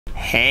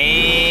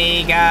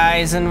Hey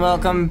guys, and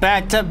welcome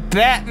back to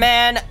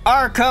Batman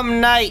Arkham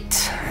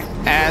Knight.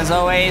 As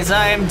always,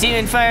 I am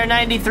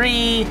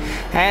DemonFire93,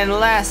 and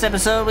last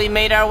episode we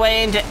made our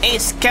way into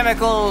Ace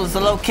Chemicals,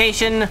 the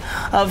location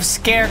of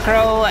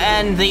Scarecrow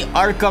and the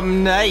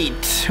Arkham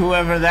Knight,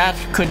 whoever that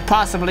could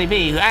possibly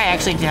be. I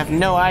actually have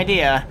no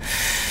idea.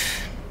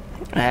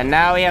 And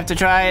now we have to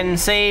try and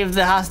save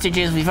the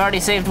hostages. We've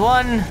already saved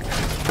one,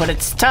 but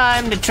it's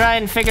time to try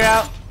and figure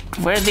out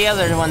where the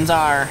other ones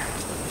are.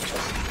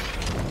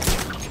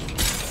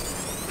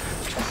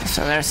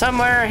 So they're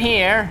somewhere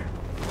here.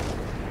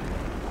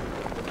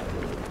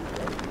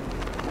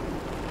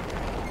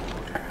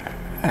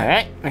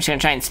 Alright, we're just gonna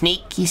try and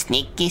sneaky.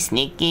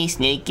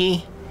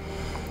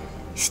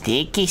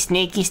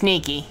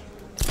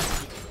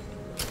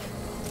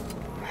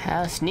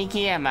 How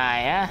sneaky am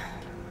I, huh?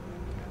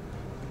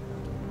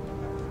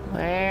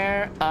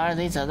 Where are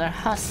these other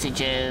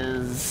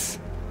hostages?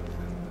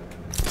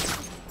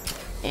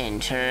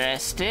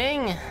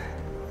 Interesting.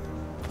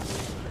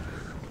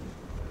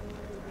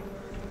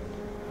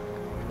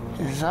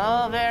 It's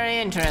all very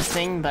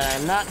interesting, but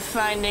I'm not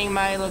finding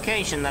my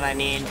location that I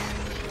need.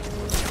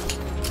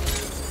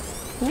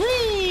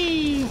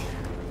 Whee!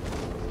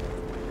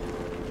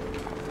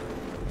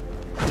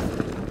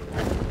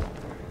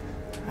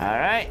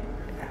 Alright.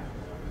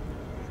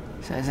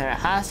 So is there a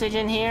hostage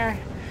in here?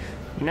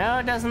 No,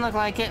 it doesn't look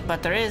like it,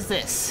 but there is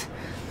this.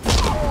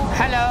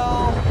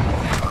 Hello!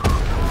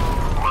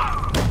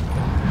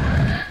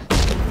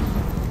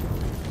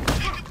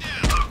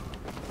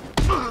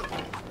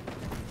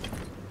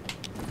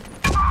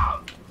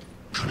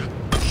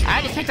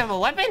 I just picked up a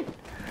weapon?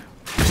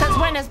 Since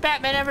when has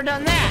Batman ever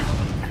done that?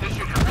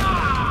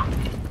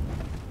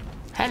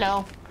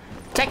 Hello.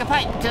 Take a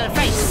pipe to the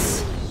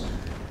face.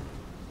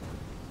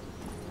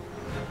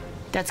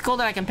 That's cool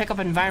that I can pick up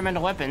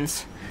environmental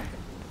weapons.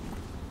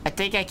 I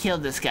think I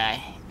killed this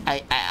guy.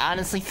 I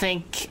honestly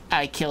think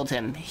I killed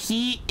him.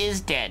 He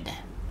is dead.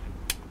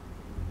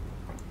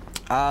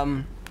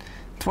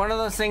 It's one of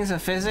those things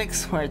of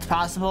physics where it's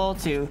possible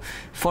to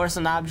force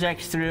an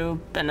object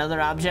through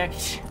another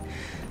object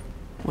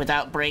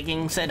without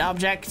breaking said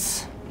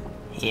objects.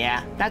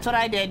 Yeah, that's what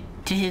I did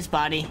to his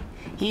body.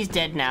 He's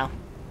dead now.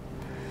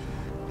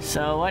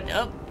 So what?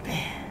 Oh.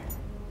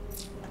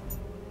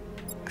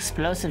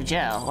 Explosive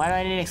gel. Why do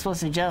I need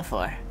explosive gel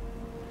for?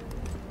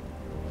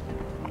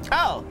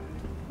 Oh,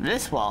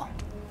 this wall.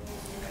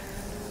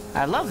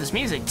 I love this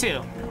music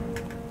too.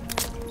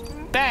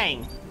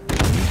 Bang. You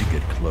need to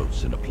get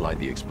close and apply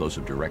the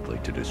explosive directly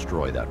to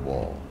destroy that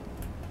wall.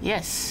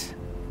 Yes.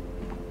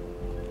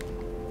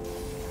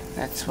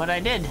 That's what I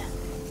did.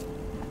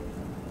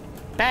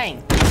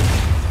 Bang.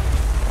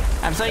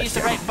 I'm so used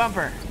to right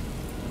bumper.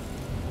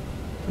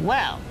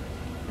 Well.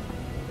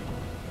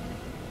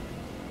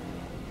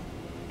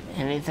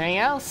 Anything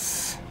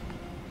else?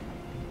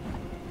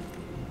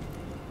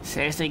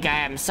 Seriously,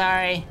 guy, I'm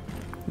sorry.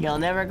 You'll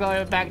never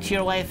go back to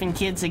your wife and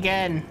kids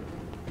again.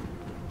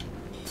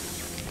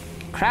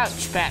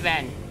 Crouch,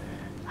 Batman.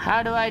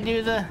 How do I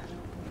do the...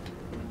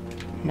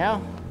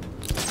 No.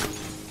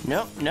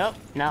 Nope, nope.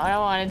 Not what I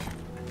wanted.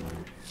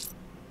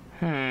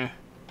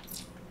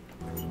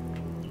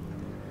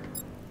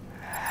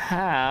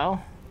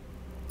 How?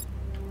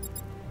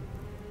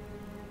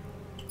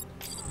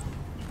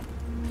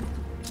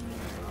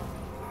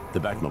 The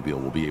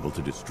Batmobile will be able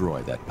to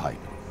destroy that pipe.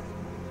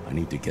 I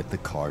need to get the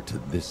car to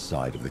this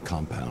side of the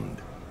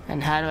compound.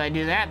 And how do I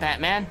do that,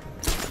 Batman?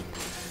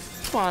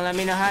 Come on, let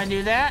me know how to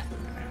do that.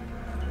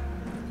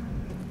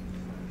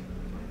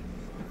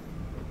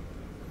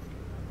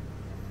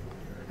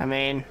 I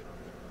mean,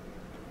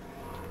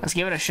 let's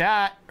give it a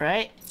shot,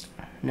 right?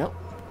 Nope.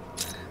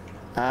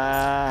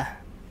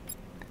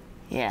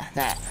 Yeah,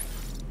 that.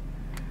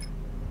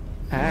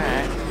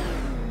 Alright.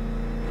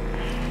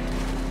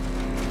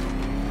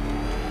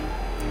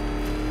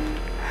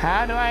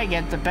 How do I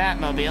get the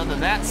Batmobile to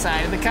that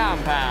side of the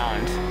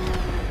compound?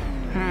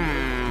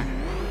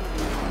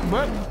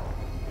 Whoop.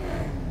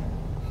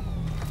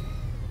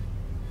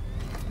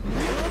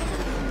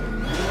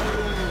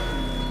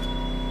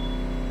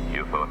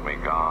 You thought me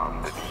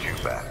gone, didn't you,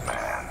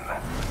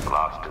 Batman?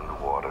 Lost in the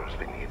waters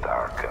beneath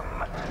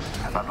Arkham.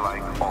 And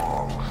unlike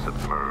all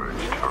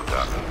submerged,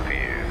 forgotten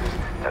fears,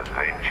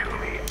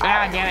 eventually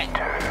Damn it.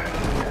 returned.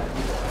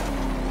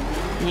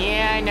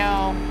 Yeah, I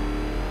know.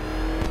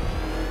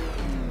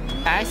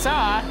 I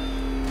saw.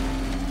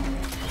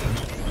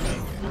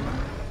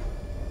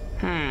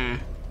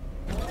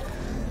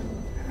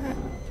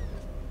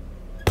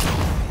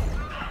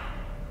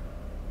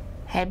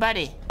 Hey,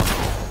 buddy.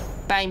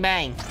 Bang,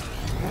 bang.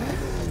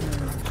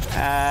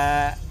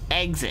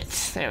 Exit.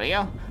 There we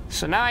go.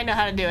 So now I know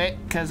how to do it,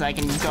 because I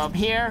can go up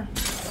here.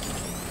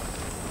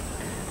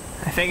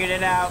 I figured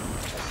it out.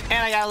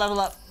 And I gotta level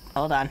up.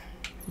 Hold on.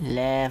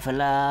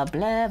 Level up,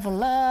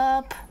 level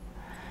up.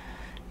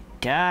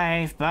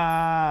 Dive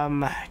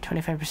bomb.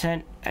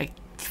 25%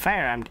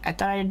 firearm. I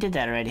thought I did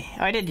that already.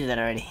 Oh, I did do that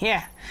already.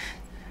 Yeah.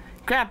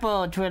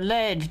 Grapple to a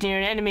ledge near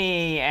an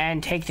enemy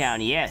and take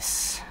down.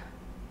 Yes.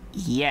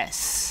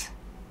 Yes.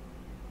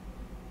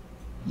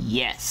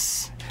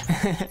 Yes.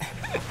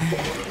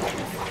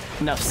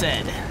 Enough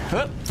said.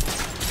 Whoop.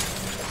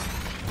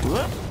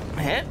 Whoop.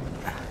 Hit.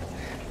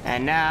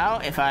 And now,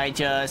 if I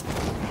just...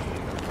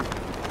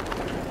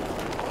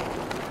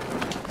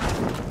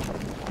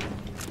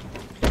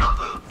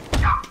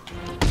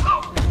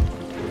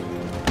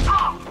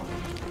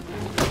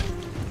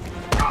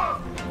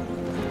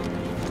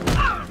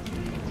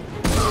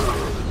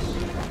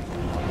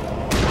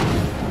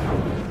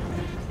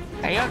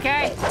 Are you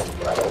okay?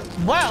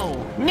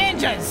 Whoa!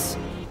 Ninjas!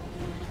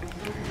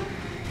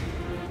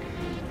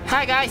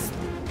 Hi, guys!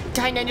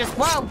 Hi, ninjas!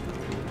 Whoa!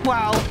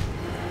 Whoa!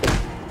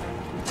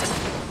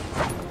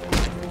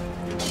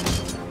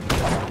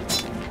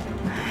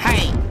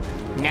 Hey!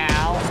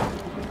 Now!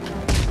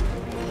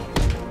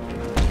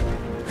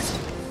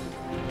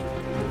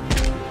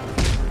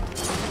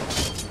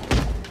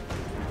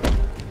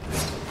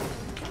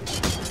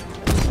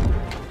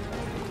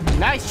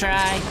 Nice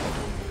try!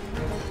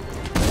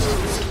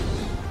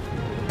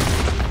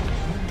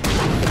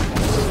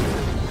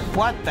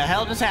 What the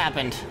hell just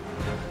happened?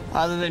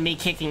 Other than me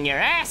kicking your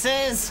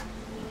asses!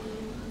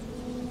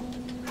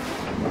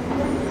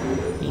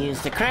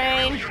 Use the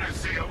crane. Units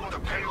seal with a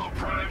payload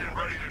primed and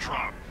ready to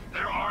drop.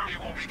 Their army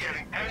won't be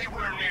getting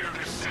anywhere near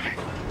this city.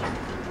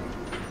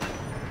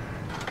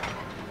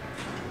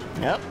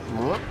 Nope.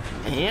 Whoop.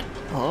 Hit.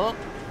 Oh.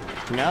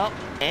 Nope.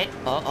 Hey.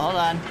 Oh, hold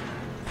on.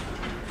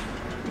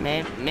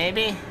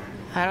 Maybe?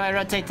 How do I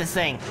rotate this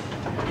thing?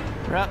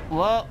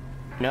 Whoa.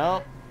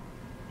 Nope.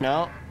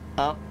 Nope.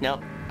 Oh,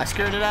 nope. I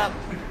screwed it up.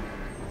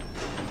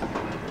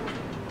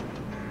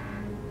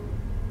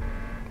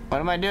 What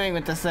am I doing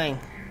with this thing?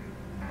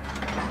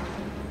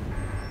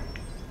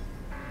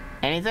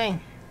 Anything?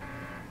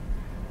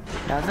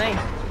 Nothing?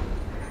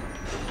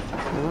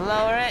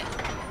 Lower it?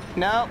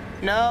 No,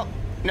 no,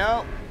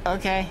 no.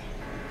 Okay.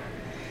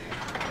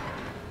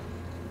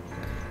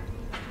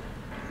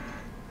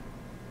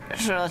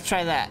 Sure, let's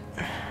try that.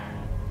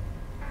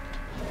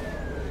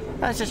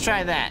 Let's just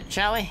try that,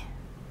 shall we?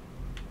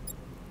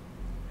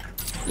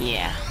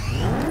 Yeah.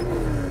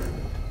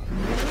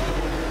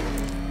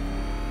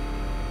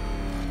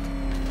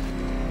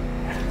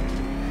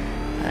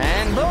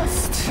 And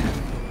boost!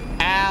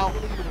 Ow.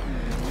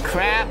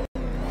 Crap.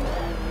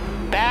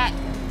 Bat.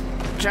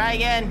 Try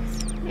again.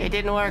 It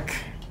didn't work.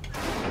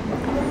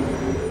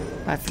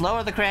 Let's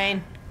lower the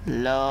crane.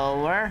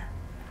 Lower.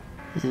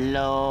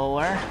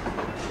 Lower.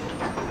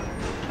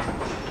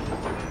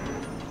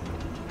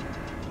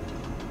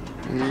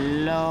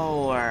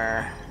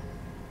 Lower.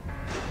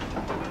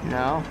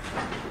 No.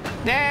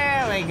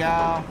 There we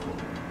go.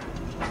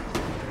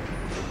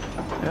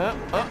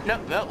 Oh, no,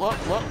 whoop,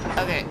 whoop.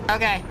 Okay,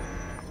 okay.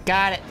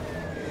 Got it.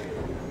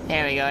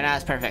 There we go, now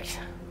it's perfect.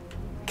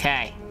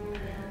 Okay.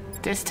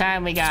 This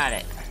time we got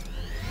it.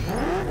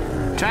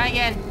 Try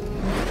again.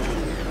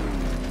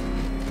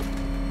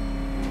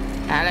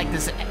 I like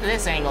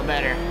this angle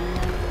better.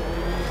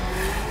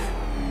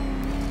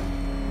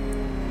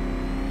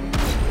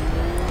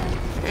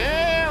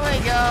 There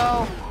we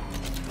go.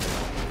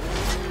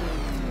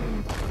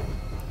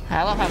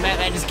 I love how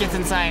Batman just gets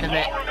inside of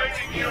it.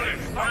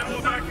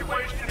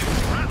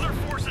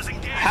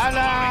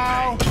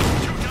 Hello.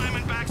 Two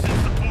Diamondbacks in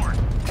support.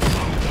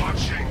 I'm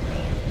watching.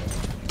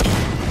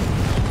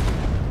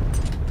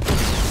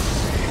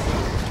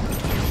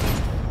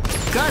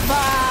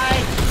 Goodbye.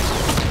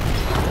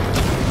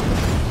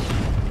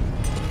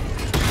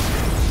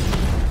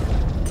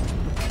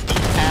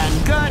 And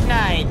good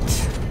night.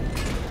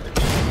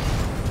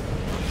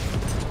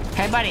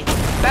 Hey, buddy.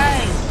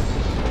 Bang.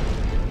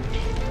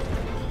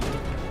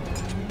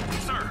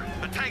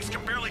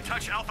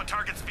 Touch Alpha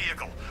Target's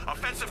vehicle.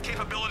 Offensive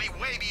capability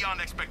way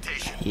beyond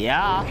expectation.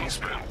 Yeah. He's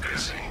been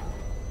busy.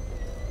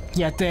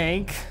 You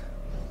think?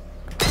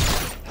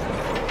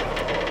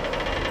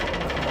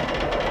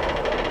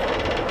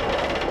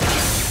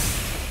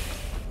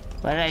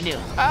 What did I do?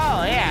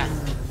 Oh, yeah.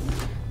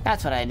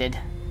 That's what I did.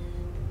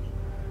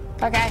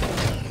 Okay.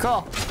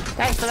 Cool.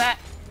 Thanks for that.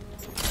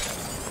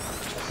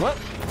 Whoop.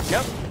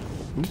 Nope.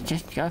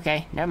 Just,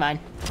 okay. Never mind.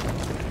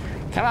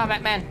 Come on,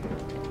 Batman.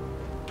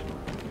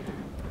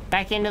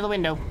 Back into the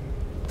window.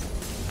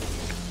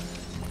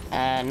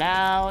 And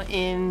now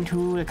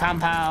into the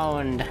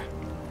compound.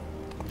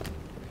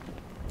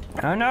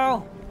 Oh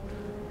no!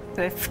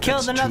 They've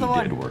killed another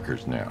one. Dead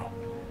workers now.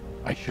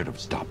 I should have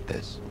stopped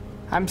this.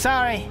 I'm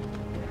sorry.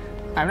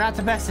 I'm not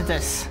the best at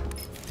this.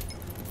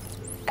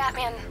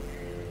 Batman,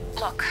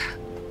 look.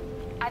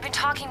 I've been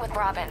talking with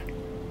Robin.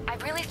 I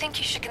really think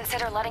you should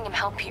consider letting him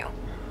help you.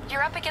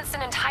 You're up against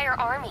an entire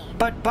army.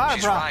 But Barbara...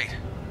 She's right.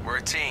 We're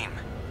a team.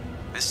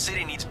 This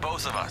city needs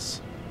both of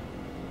us.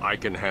 I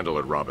can handle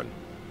it, Robin.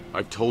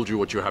 I've told you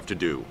what you have to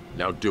do.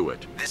 Now do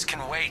it. This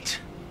can wait.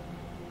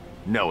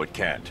 No, it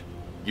can't.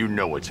 You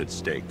know what's at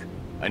stake.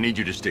 I need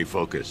you to stay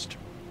focused,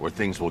 or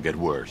things will get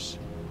worse.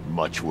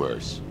 Much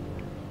worse.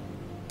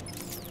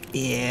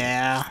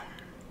 Yeah.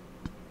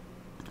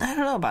 I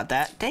don't know about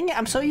that. Dang it,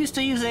 I'm so used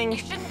to using You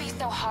shouldn't be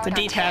so hard the on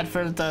D-pad Tim.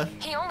 for the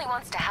He only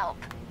wants to help.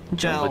 Don't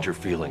gel. let your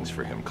feelings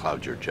for him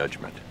cloud your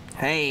judgment. You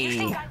Hey.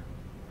 think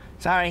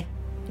Sorry.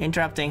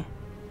 Interrupting.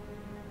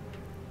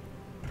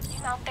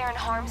 Him out there in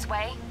harm's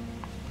way?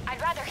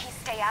 I'd rather he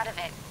stay out of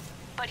it.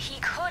 But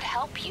he could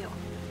help you.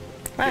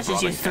 Let's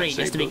just Robin use can't 3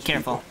 just to be save those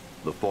careful.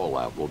 people, the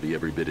fallout will be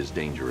every bit as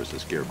dangerous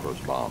as Scarecrow's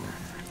bomb.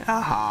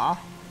 Uh-huh.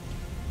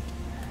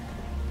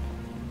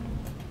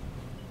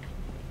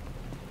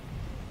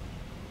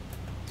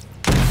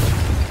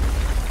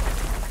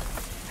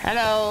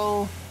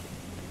 Hello.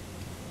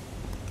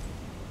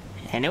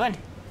 Anyone?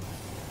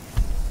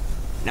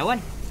 No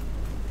one?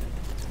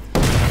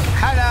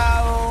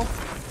 Hello.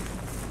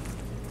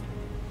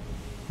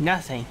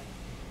 Nothing.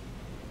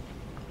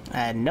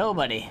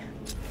 Nobody.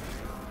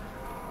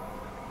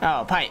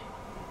 Oh, pipe.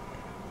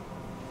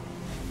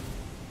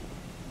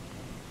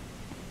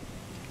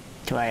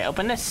 Do I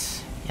open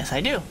this? Yes,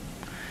 I do.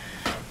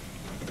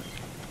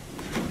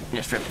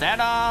 Just rip that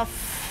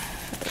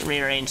off.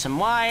 Rearrange some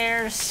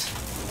wires.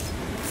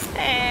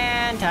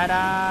 And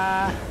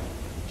ta-da!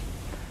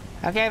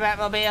 Okay,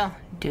 Batmobile,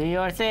 do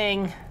your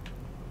thing.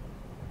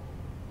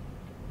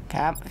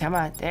 Come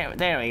on,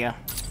 there we go.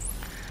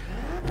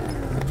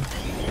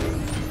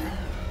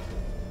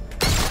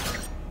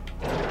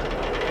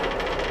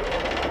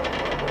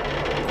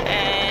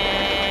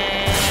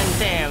 And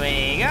there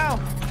we go.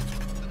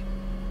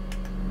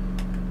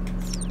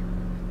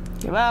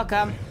 You're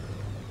welcome.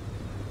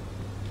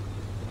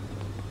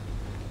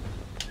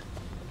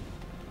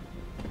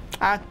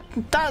 I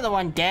thought the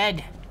one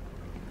dead.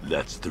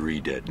 That's 3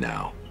 dead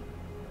now.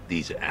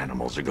 These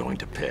animals are going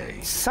to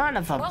pay. Son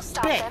of a We'll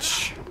stop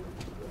bitch. them.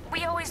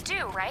 We always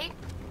do, right?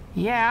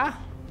 Yeah.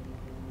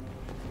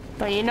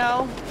 But you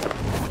know,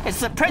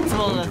 it's the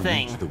principle of the To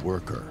thing. reach the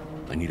worker,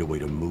 I need a way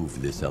to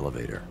move this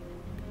elevator.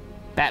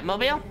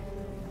 Batmobile?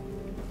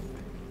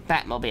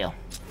 Batmobile.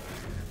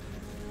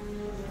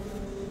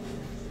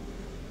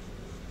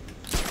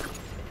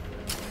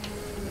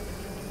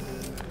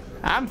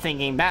 I'm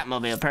thinking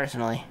Batmobile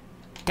personally.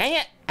 Dang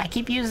it! I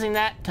keep using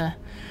that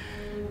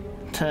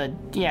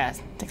yeah,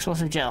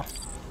 explosive gel.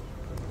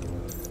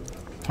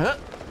 Huh.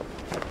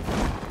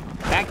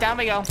 Back down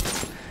we go.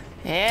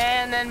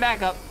 And then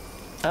back up.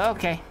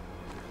 Okay.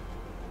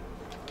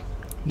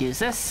 Use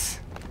this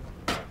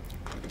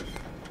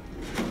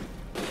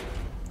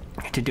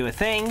to do a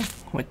thing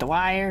with the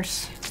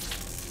wires.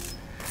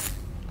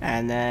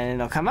 And then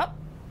it'll come up.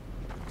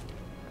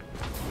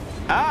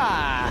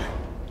 Ah!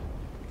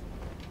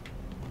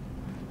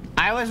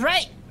 I was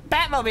right!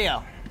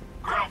 Batmobile!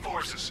 Ground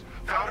forces,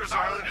 Founders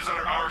Island is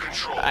under our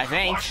control. I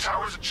think.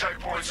 Watchtowers and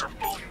checkpoints are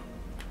fully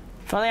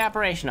Fully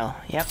operational.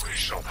 Yep.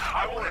 operational.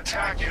 I want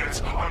attack units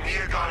on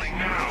Miagani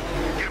now.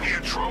 Give me a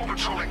drone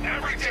patrolling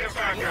every damn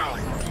back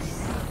alley.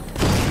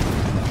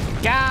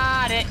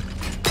 Got it!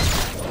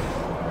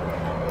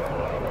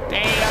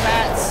 There you go,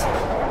 bats.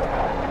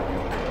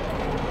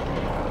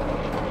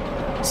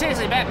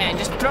 Seriously, Batman,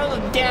 just throw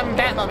the damn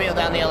Batmobile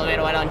down the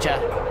elevator, why don't ya?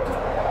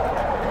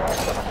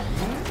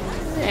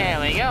 There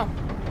we go.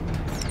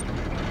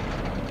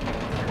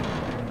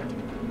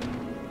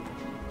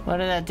 What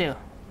did that do?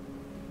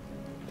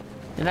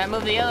 Did that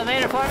move the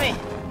elevator for me?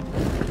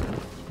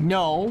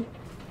 No.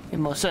 It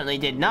most certainly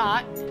did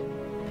not.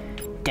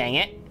 Dang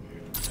it.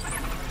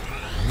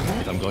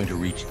 If I'm going to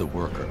reach the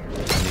worker,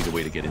 I need a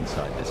way to get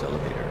inside this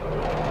elevator.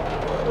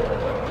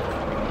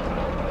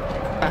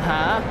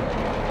 Uh-huh.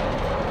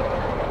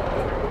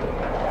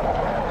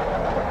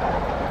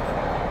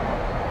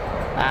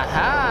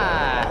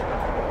 Aha!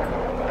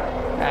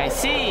 I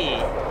see.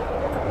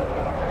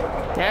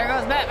 There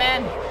goes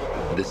Batman.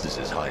 This is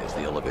as high as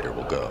the elevator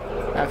will go.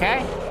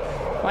 Okay.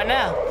 What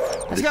now?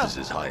 Let's go. This is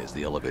as high as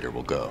the elevator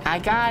will go. I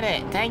got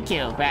it. Thank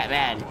you,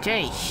 Batman.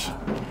 Jeez.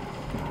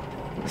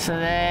 So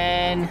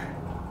then...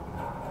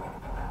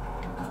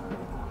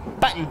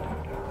 Button.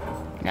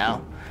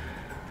 No.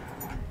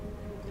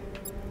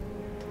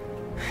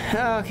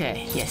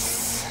 Okay,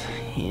 yes.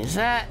 Use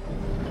that.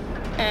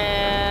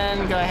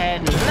 And go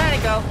ahead and let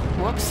it go.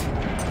 Whoops.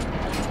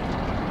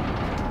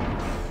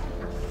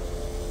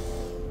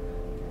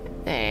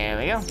 There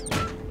we go.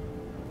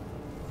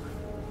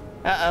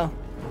 Uh-oh.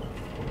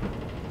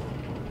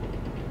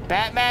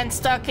 Batman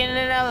stuck in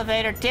an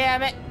elevator,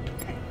 damn it.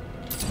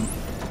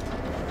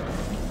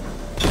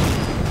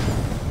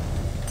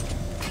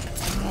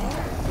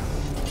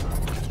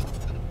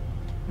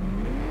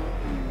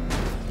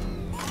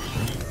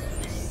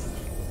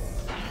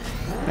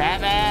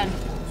 Batman.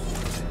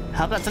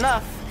 Hope that's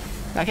enough.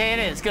 Okay, it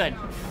is. Good. Hey,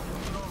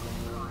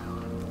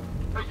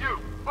 you,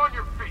 on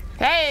your feet.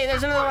 Hey,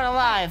 there's another one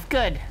alive.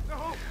 Good.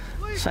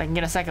 So I can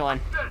get a second one.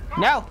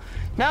 No!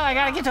 No, I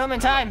gotta get to him in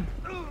time.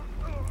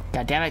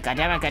 God damn it, god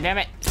damn it, god damn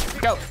it.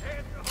 Go!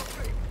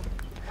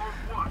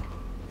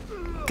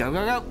 Go,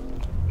 go, go.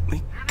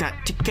 We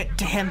got to get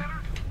to him.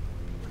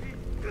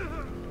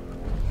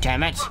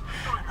 Damn it.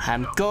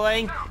 I'm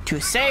going to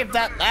save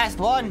that last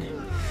one.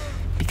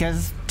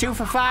 Because 2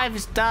 for 5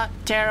 is not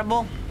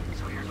terrible.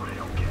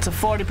 It's a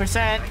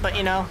 40%, but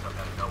you know.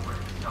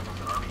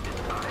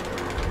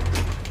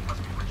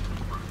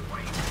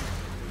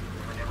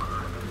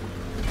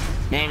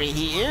 Maybe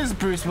he is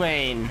Bruce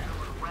Wayne.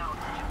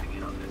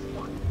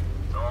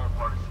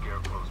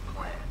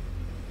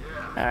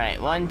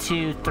 Alright, 1,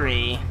 2,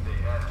 3.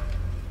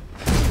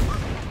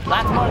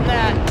 Lots more than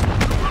that.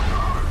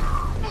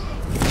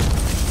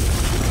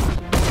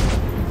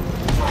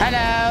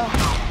 Hello.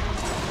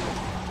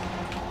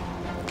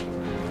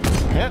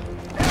 Yep.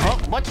 Oh,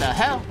 what the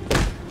hell?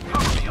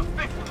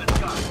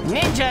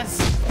 Ninjas!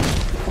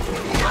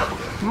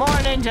 More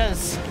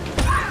ninjas!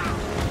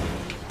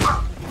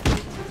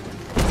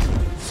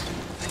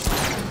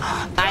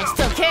 I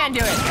still can do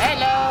it!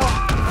 Hello!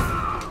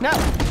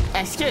 No!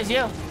 Excuse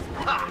you!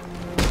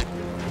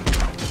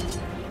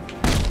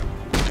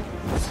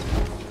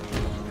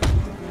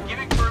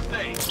 Giving first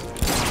aid.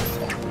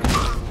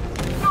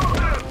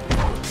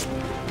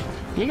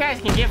 You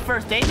guys can give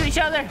first aid to each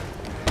other?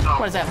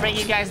 What does that bring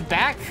you guys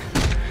back? So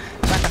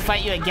I have to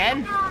fight you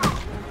again?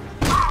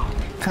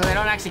 Because I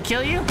don't actually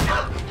kill you?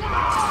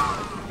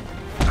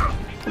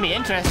 It'll be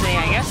interesting,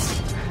 I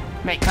guess.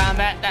 Make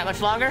combat that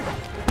much longer.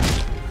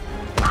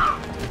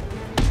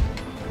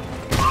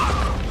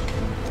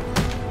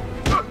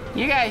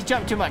 You guys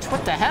jump too much.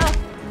 What the hell?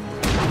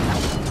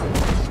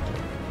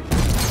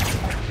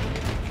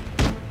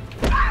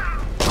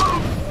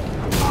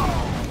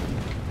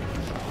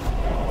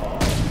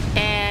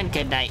 And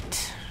good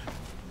night.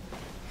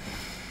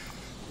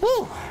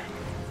 Woo!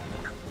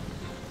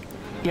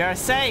 You're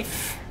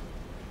safe.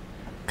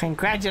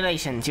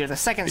 Congratulations, you're the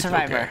second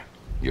survivor. Okay.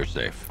 You're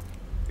safe.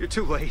 You're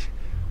too late.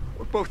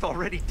 We're both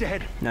already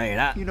dead. No, you're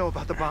not. You know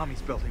about the bomb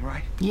he's building,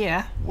 right?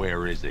 Yeah.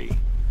 Where is he?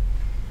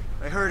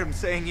 I heard him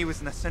saying he was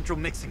in the central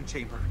mixing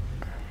chamber.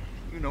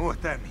 You know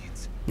what that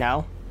means.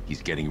 No.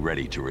 He's getting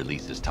ready to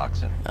release his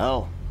toxin.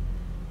 Oh.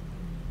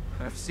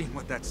 I've seen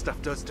what that stuff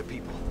does to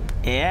people.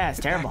 Yeah, it's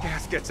If terrible. that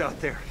gas gets out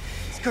there,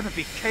 it's gonna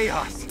be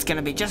chaos. It's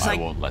gonna be just I like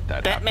won't let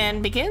that Batman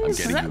happen. Begins? I'm Is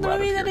getting that you the out of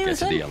movie here. that he Get was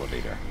to the in?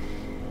 elevator.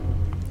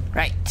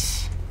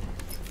 Right.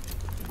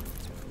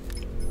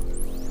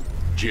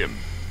 Jim,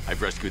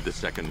 I've rescued the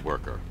second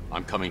worker.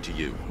 I'm coming to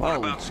you. What Whoa.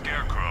 about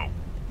Scarecrow?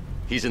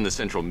 He's in the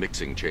central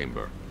mixing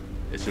chamber.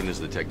 As soon as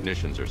the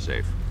technicians are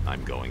safe,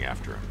 I'm going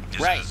after him. Is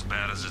Right. it as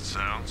bad as it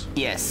sounds?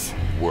 Yes.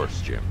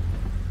 Worse, Jim.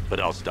 But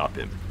I'll stop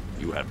him.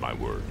 You have my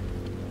word.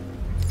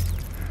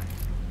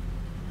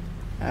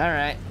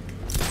 Alright.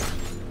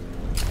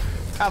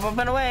 Up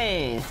and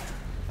away.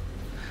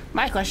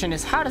 My question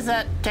is, how does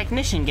that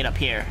technician get up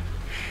here?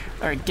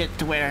 Or get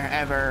to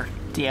wherever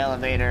the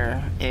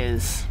elevator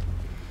is?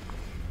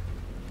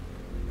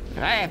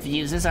 I have to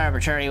use this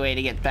arbitrary way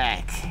to get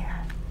back.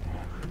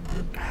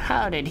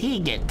 How did he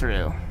get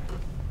through?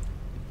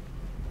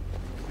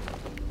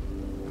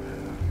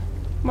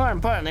 More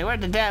importantly, where's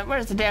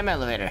the damn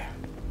elevator?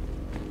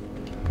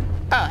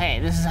 Oh, hey,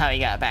 this is how he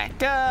got back.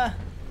 Duh!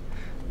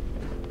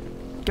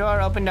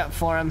 Door opened up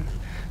for him.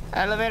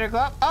 Elevator go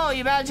up. Oh,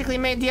 you magically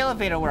made the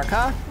elevator work,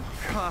 huh?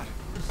 God,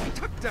 we're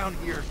stuck down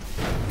here.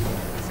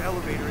 This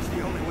elevator is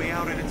the only way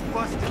out and it's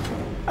busted.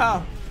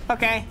 Oh,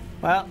 okay.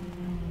 Well.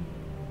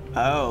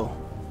 Oh.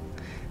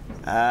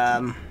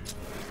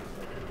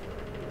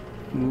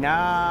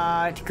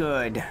 Not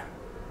good.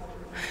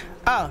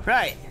 Oh,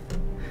 right.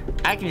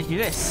 I can just do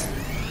this.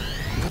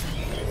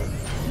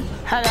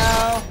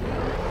 Hello.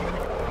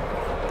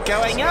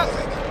 Going up.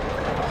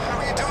 How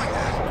are you doing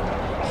that?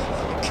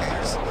 Who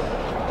cares?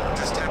 I'm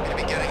just happy to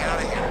be getting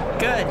out of here.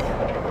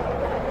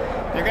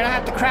 Good. You're gonna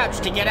have to crouch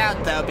to get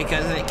out, though,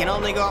 because it can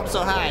only go up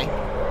so high.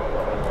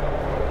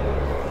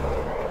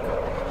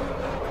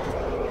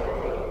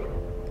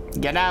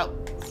 Get out.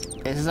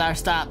 This is our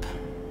stop.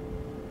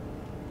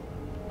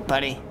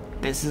 Buddy,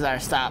 this is our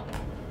stop.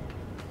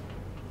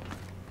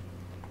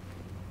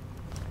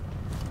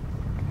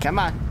 Come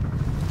on.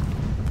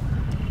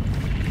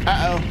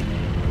 Uh-oh.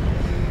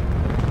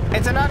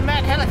 It's an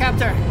unmanned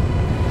helicopter.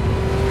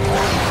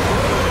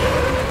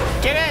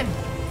 Get in.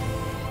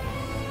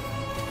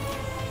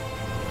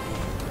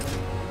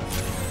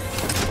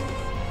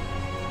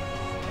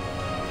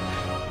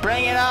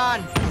 Bring it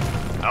on.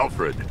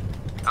 Alfred.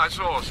 I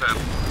saw, Sam.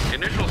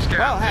 Initial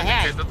scans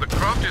hey. indicate that the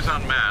craft is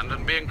unmanned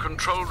and being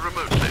controlled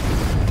remotely.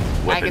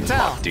 Weapons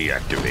tell. lock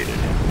deactivated.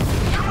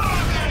 Come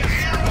on then,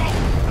 hero!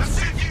 Let's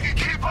see if you can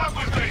keep up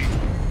with me!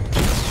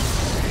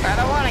 I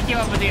don't want to keep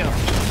up with you.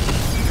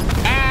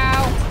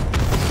 Ow.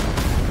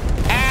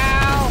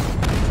 Ow.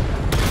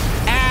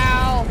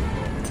 Ow.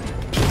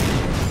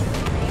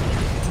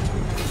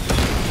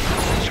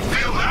 You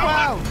feel that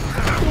Whoa. one?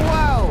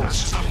 Whoa.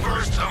 This is the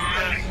first of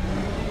many.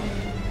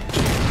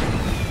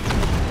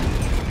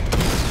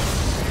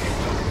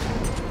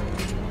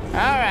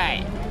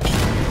 Alright.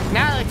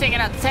 Now that we've taken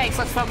out the tanks,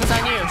 let's focus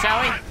on you,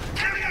 shall we?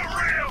 Give me a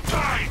real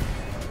fight!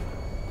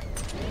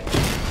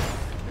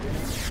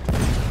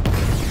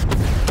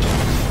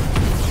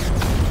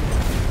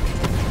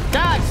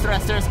 Dodge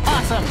thrusters,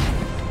 awesome!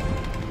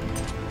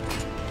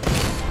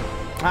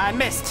 I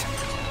missed.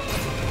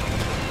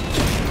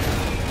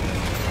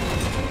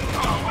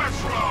 Oh,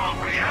 what's wrong?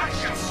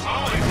 Reaction's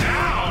slowing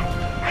down!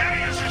 Maybe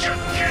you should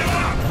just give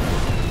up!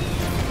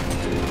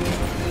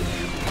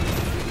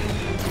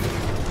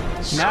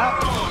 No.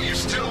 So, you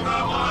still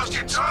not lost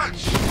your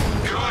touch?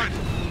 Good.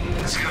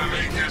 It's gonna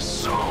make this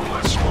so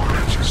much more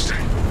interesting.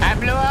 I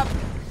blew up.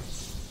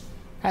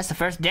 That's the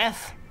first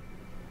death.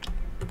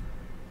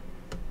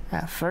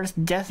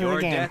 First death of the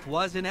Your game. death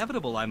was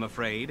inevitable, I'm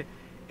afraid.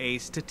 A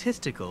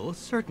statistical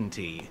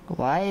certainty.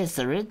 Why is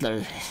the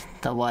Riddler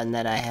the one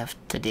that I have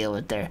to deal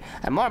with there?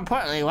 And more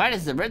importantly, why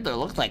does the Riddler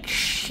look like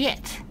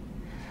shit?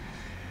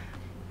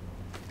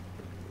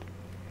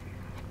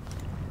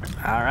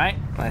 Alright,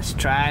 let's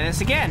try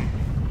this again.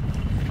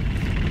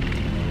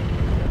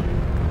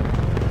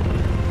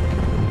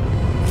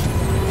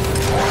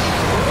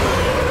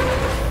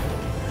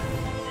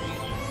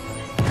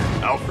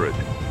 Alfred.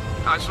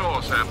 I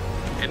saw, Sam.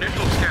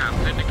 Initial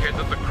scans indicate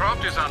that the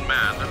craft is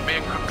unmanned and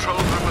being controlled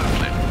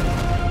remotely.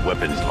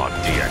 Weapons lock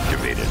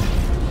deactivated.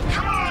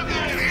 Come on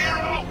then,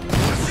 hero!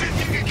 Let's see if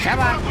you can keep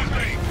up with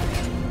me!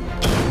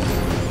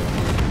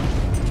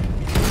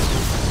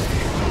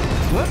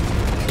 Whoop.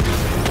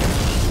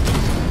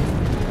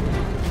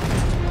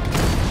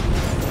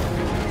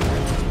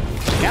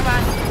 Come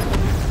on.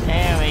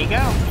 There we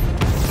go.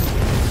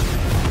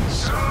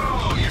 So,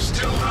 you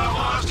still not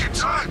lost your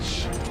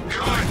touch?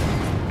 Good.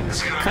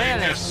 It's gonna Clearly.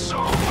 make this so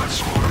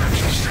much more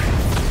interesting.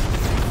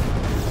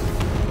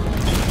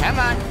 Come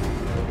on.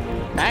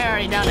 I'm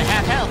already down to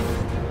half health.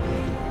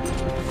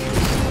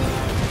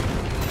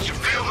 You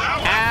feel that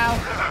one? Ow.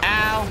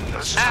 Ow.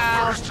 That's just Ow.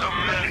 the first of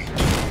many.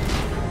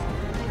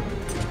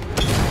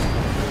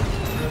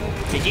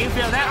 Did you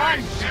feel that one?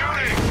 Nice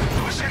shooting!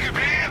 I wish I could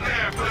be in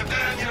there, but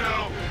then, you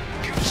know,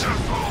 you just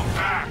pull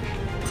back.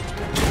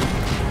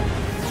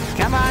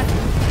 Come on.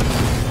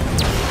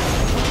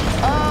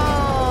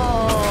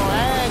 Oh,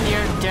 and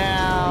you're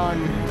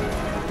down.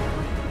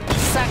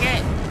 Suck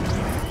it.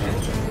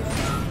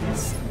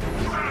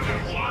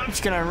 It's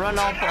gonna run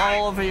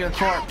all over your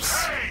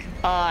corpse.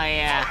 Oh,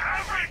 yeah.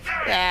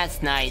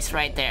 That's nice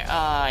right there.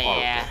 Oh,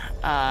 yeah.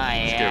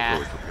 Oh, Scarecrow yeah.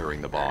 is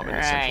preparing the bomb in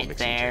the central Right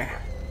mixing there.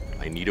 chamber.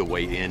 I need a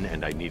way in,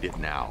 and I need it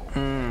now.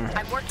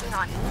 I'm working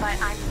on it, but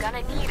I'm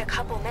gonna need a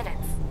couple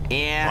minutes.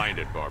 Yeah. Find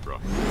it, Barbara.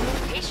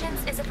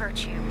 Patience is a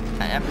virtue.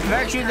 A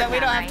virtue that we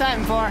don't have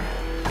time for.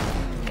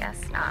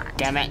 Guess not.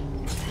 Damn it.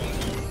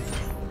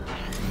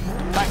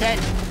 Button.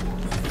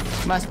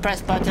 Must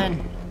press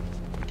button.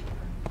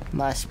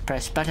 Must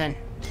press button.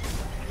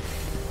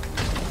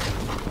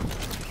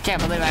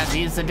 Can't believe I have to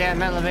use the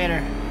damn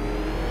elevator.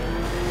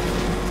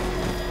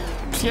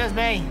 Excuse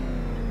me.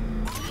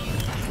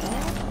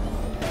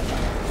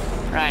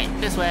 Right,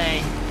 this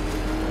way.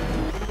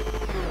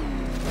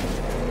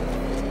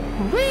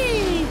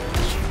 Whee!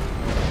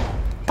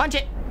 Punch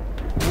it!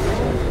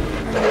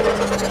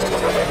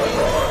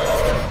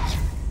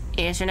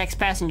 Here's your next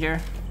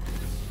passenger.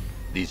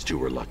 These two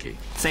were lucky.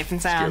 Safe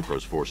and sound.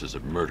 Scarecrow's forces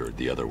have murdered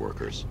the other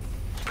workers.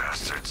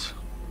 Bastards.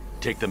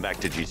 Take them back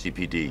to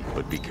GCPD,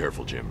 but be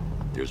careful, Jim.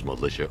 There's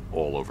militia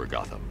all over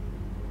Gotham.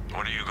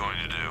 What are you going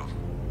to do?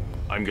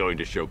 I'm going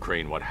to show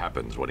Crane what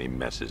happens when he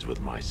messes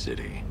with my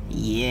city.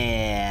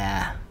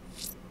 Yeah.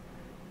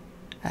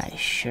 I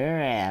sure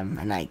am.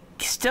 And I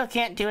still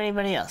can't do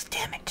anybody else.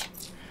 Damn it.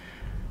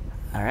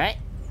 Alright.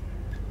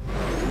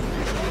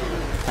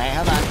 Wait,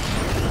 hold on.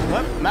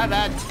 Whoop, my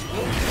bad.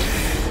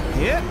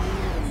 Yep.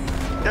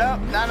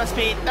 Nope, not enough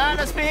speed. Not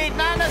enough speed.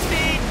 Not enough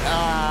speed.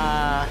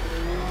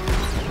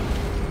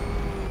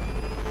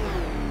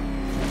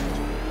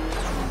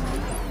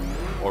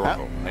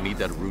 Oracle, I need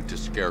that route to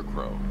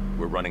Scarecrow.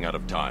 We're running out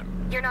of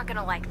time. You're not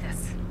gonna like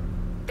this.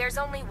 There's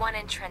only one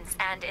entrance,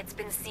 and it's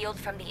been sealed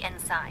from the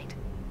inside.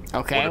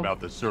 Okay. What about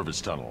the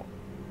service tunnel?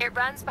 It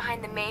runs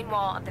behind the main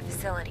wall of the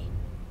facility.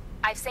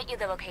 I've sent you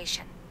the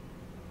location.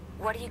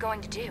 What are you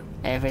going to do?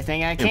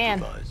 Everything I can.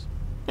 Improvise.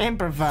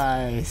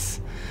 Improvise.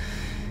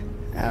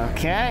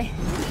 Okay.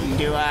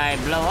 Do I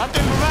blow up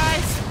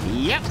improvise?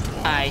 Yep,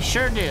 I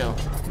sure do.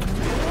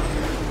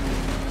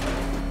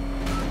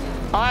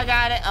 Oh, I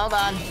got it. Hold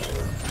on.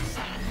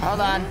 Hold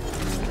on.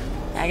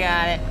 I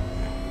got it.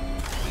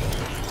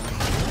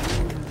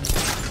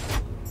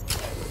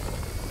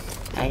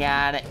 I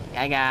got it.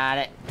 I got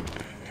it.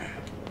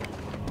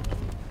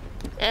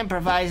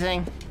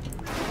 Improvising.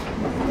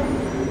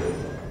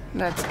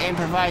 Let's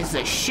improvise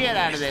the shit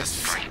out of Is the this.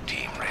 strike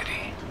team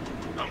ready?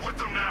 I'm with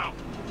them now.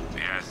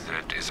 The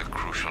asset is a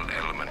crucial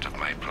element of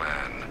my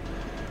plan.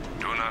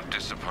 Do not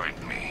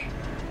disappoint me.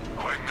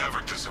 Oh, I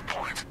never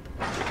disappoint.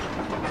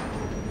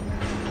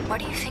 What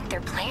do you think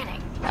they're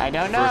planning? I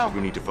don't First, know.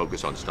 we need to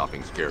focus on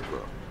stopping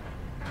Scarecrow.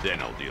 Then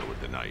I'll deal with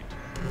the Knight.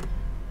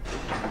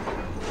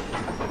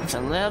 It's a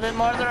little bit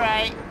more to the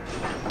right.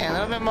 And a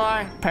little bit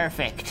more.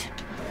 Perfect.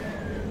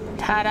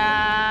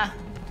 Ta-da!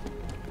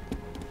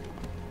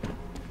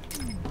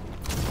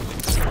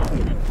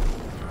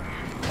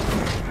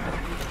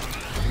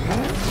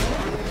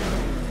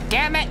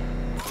 Damn it!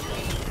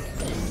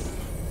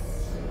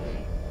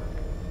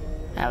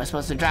 I was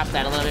supposed to drop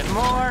that a little bit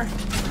more.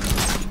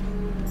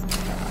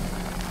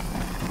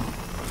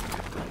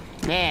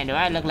 Man, do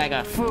I look like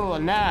a fool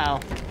now.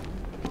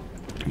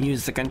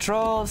 Use the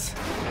controls.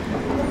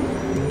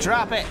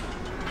 Drop it.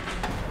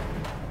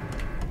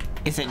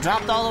 Is it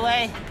dropped all the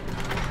way?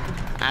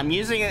 I'm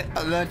using it,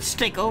 the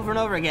stick over and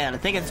over again. I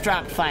think it's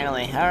dropped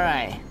finally. All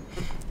right.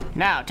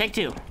 Now, take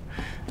two.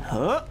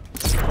 Huh.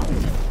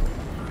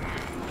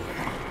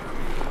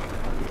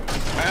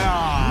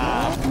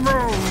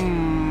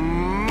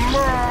 Boom!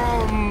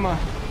 Boom!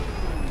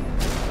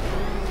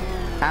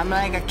 I'm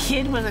like a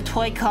kid with a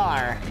toy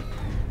car.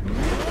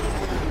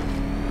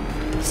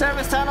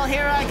 Service tunnel,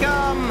 here I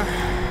come!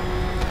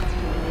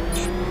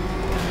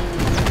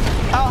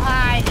 Oh,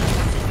 hi!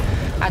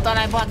 I thought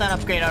I bought that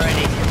upgrade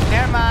already.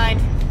 Never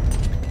mind.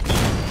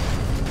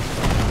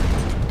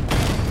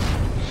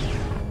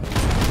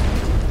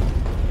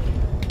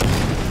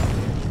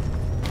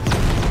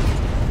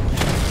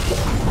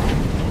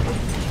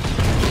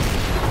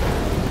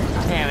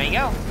 There we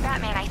go.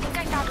 Batman, I think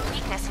I found a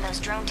weakness in those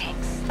drone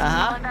tanks.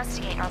 I'll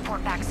investigate and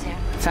report back soon.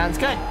 Sounds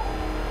good.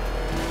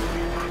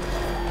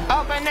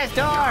 Open this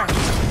door!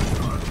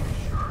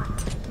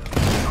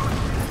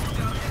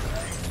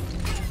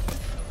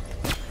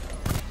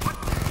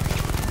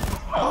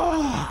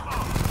 Oh.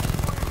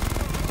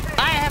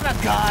 I have a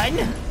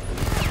gun!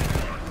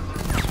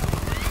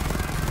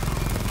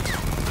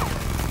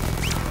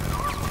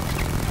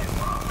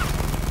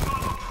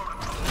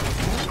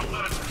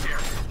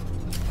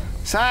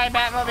 Sorry,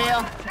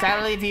 Batmobile.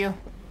 Gotta leave you.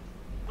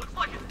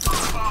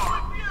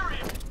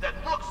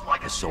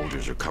 The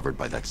soldiers are covered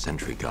by that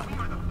sentry gun.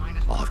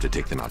 I'll have to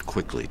take them out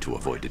quickly to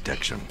avoid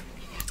detection.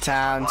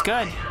 Sounds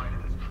good.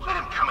 Let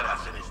him come at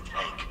us in his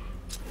tank.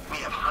 We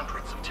have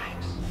hundreds of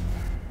tanks.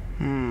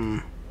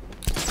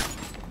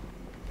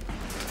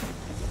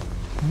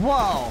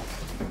 Whoa.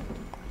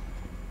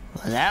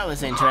 Well, that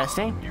was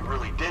interesting. You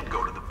really did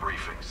go to the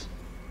briefings.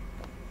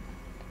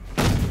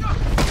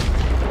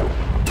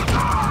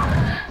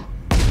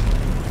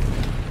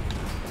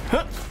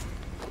 Huh.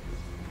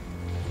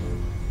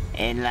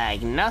 And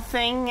like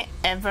nothing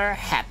ever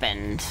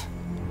happened.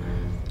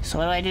 So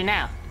what do I do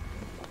now?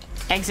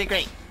 Exit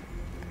grate.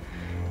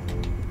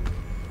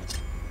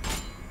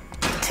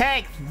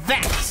 Take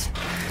that!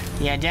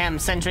 Ya damn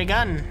sentry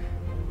gun.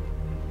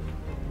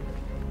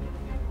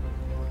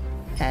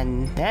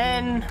 And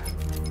then...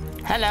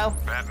 Hello.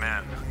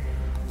 Batman,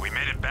 we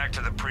made it back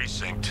to the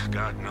precinct.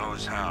 God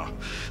knows how.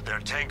 There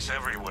are tanks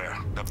everywhere.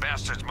 The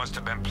bastards must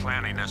have been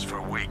planning this for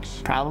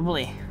weeks.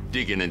 Probably.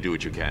 Dig in and do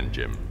what you can,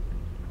 Jim.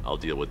 I'll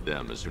deal with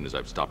them as soon as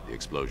I've stopped the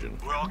explosion.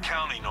 We're all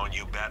counting on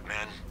you,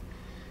 Batman.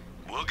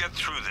 We'll get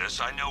through this.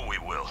 I know we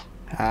will.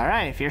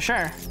 Alright, if you're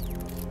sure.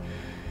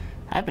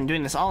 I've been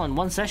doing this all in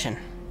one session.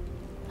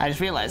 I just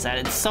realized that.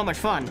 It's so much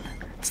fun.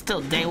 It's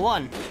still day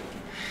one.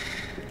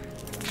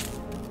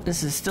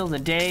 This is still the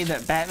day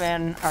that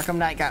Batman Arkham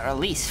Knight got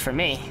released for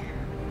me.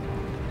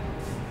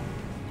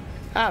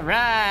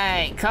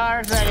 Alright,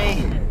 car's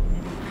ready.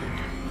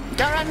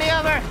 Don't run me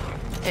over!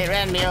 It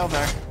ran me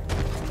over.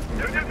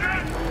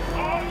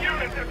 All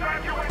units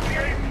evacuate the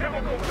Ace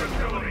Chemical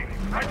Facility.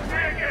 I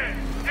say again,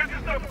 this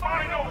is the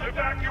final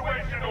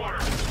evacuation order.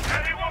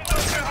 Anyone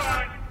left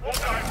behind will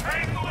die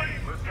painfully.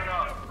 Listen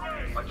up.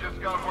 I just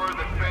got word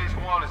that phase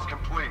 1 is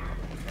complete.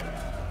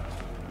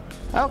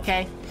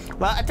 Okay.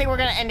 Well, I think we're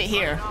gonna end it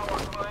here.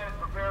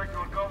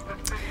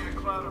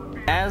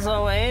 As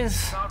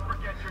always,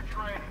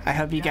 I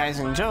hope you guys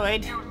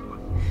enjoyed.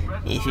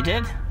 If you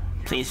did,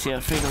 please feel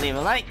free to leave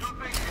a like.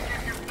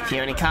 If you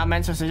have any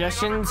comments or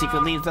suggestions, you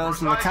can leave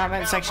those in the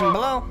comment section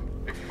below.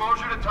 If you want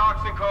to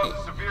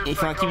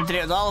keep up to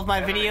date with all of my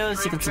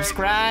videos, you can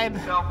subscribe.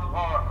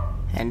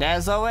 And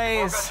as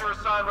always,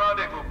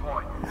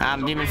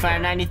 I'm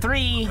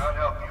DemonFire93.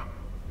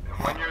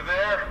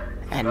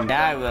 And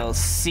I will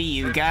see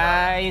you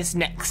guys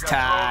next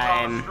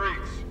time.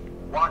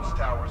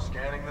 Watchtower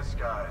scanning the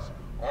skies.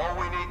 All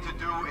we need to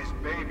do is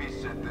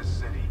babysit this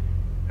city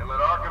and let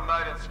Arkham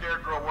Knight and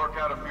Scarecrow work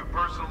out a few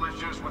personal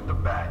issues with the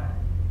Bat.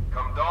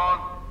 Come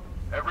dawn,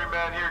 every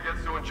man here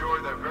gets to enjoy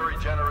their very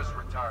generous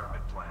retirement.